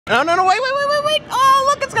No, no, no, wait. Oh,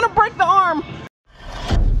 look, it's gonna break the arm.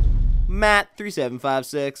 Matt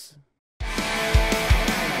 3756.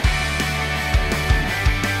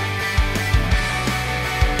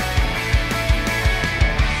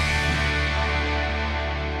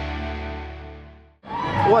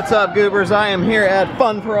 What's up, goobers? I am here at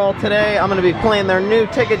Fun Fore All today. I'm going to be playing their new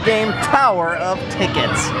ticket game, Tower of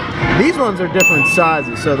Tickets. These ones are different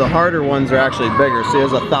sizes, so the harder ones are actually bigger. See,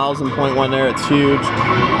 there's a 1,000-point one there. It's huge.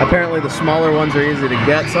 Apparently, the smaller ones are easy to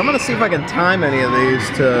get, so I'm going to see if I can time any of these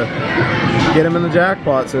to get them in the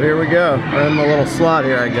jackpot. So here we go. We're in the little slot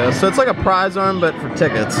here, I guess. So it's like a prize arm, but for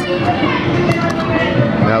tickets.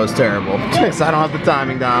 That was terrible. Because I don't have the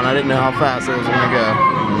timing down. I didn't know how fast it was going to go.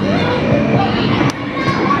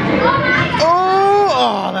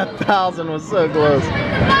 Oh, that 1,000 was so close.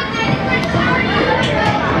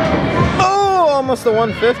 Oh, almost a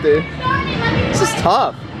 150. This is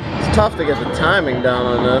tough. It's tough to get the timing down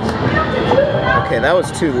on this. Okay, that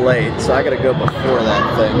was too late, so I gotta go before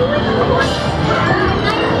that thing.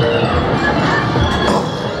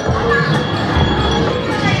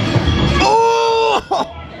 Oh,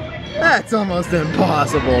 that's almost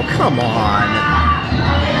impossible. Come on.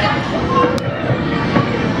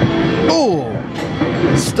 Oh.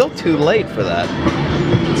 It's still too late for that.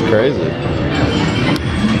 It's crazy.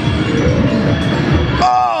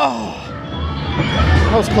 Oh!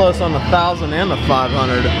 I was close on the 1,000 and the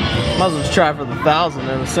 500. Might as well just try for the 1,000.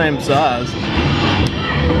 They're the same size.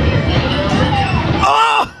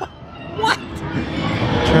 Oh! What?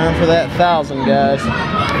 Trying for that 1,000, guys.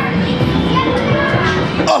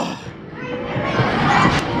 Oh!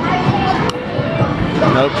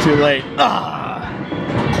 Nope, too late. Ah!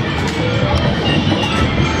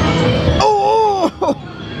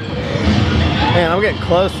 Man, I'm getting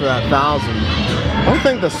close for that 1,000. I don't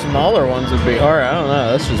think the smaller ones would be hard. I don't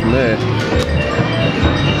know. That's just me.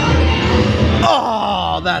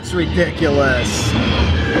 Oh, that's ridiculous.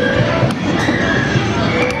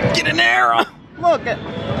 Get an arrow. Look.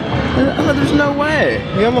 There's no way.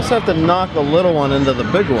 You almost have to knock the little one into the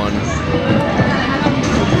big one.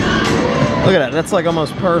 Look at that. That's like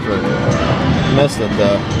almost perfect. Missed it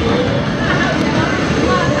though.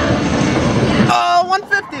 Oh,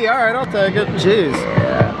 150. All right, I'll take it. Jeez.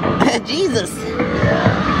 Jesus.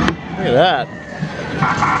 Look at that.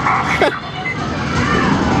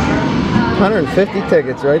 150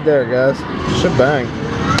 tickets right there, guys. Shebang.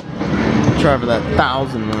 Try for that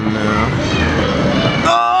 1,000 one now.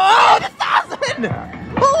 Oh, the 1,000!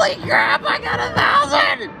 Holy crap, I got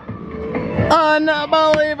 1,000!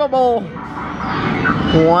 Unbelievable.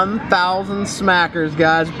 1,000 smackers,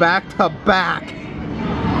 guys, back to back.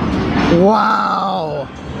 Wow!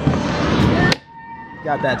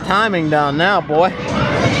 Got that timing down now, boy.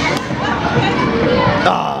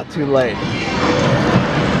 Ah, too late.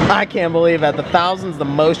 I can't believe that the 1,000's the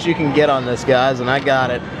most you can get on this, guys, and I got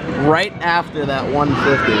it right after that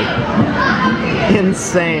 150.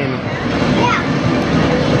 Insane.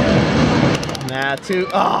 Nah, too.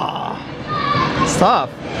 Ah, it's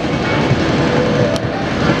tough.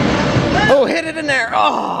 Oh, hit it in there.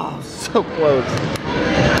 Oh, so close.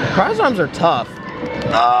 Prize arms are tough.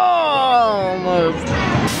 Oh, almost.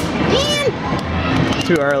 Man.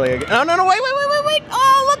 Too early again. No, no, no, wait.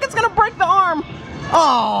 Oh, look, it's gonna break the arm.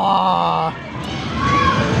 Oh,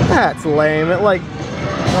 that's lame. It like,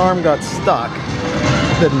 the arm got stuck.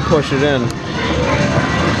 Didn't push it in.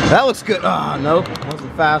 That looks good. Oh, nope,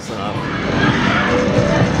 wasn't fast enough.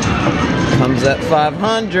 Comes at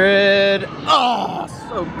 500. Oh,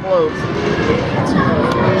 so close.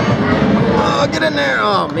 Oh, get in there!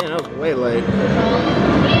 Oh man, that was way late.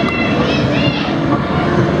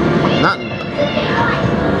 Nothing.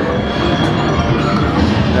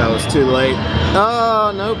 That was too late.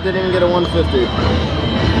 Oh, nope, didn't even get a 150.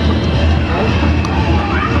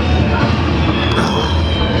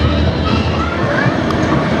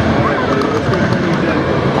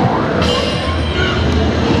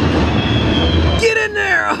 Get in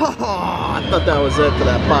there! Oh, I thought that was it for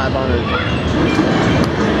that 500.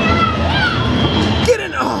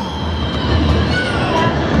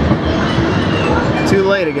 Too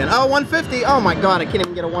late again. Oh, 150. Oh my god, I can't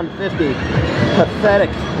even get a 150. Pathetic.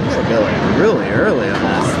 I'm gonna go like really early on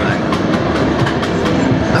this thing.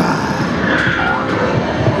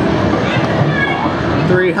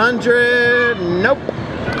 300. Nope.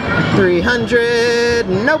 300.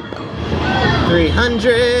 Nope.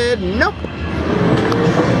 300. Nope.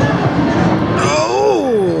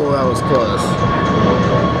 Oh, that was close.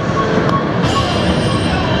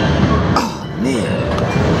 Oh, man.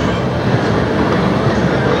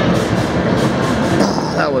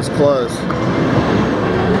 That was close.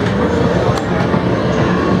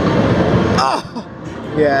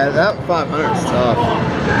 Yeah, that 500 is tough.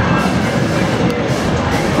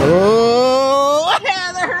 Oh,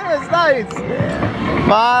 yeah, there it is. Nice.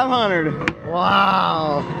 500.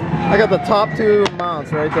 Wow. I got the top 2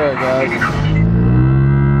 amounts right there, guys.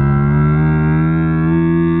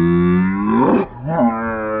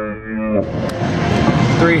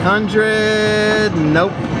 $300.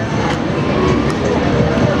 Nope.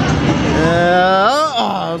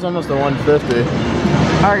 Oh, it was almost a 150.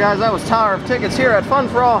 Alright guys, that was Tower of Tickets here at Fun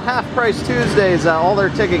For All Half Price Tuesdays. All their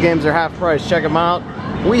ticket games are half price. Check them out.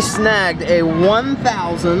 We snagged a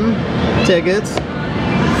 1,000 tickets,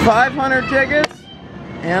 500 tickets,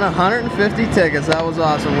 and 150 tickets. That was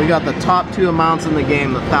awesome. We got the top 2 amounts in the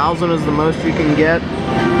game. The 1,000 is the most you can get,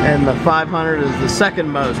 and the 500 is the second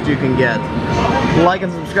most you can get. Like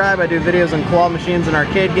and subscribe. I do videos on claw machines and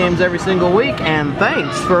arcade games every single week, and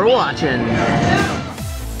thanks for watching.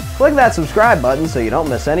 Click that subscribe button so you don't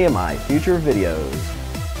miss any of my future videos.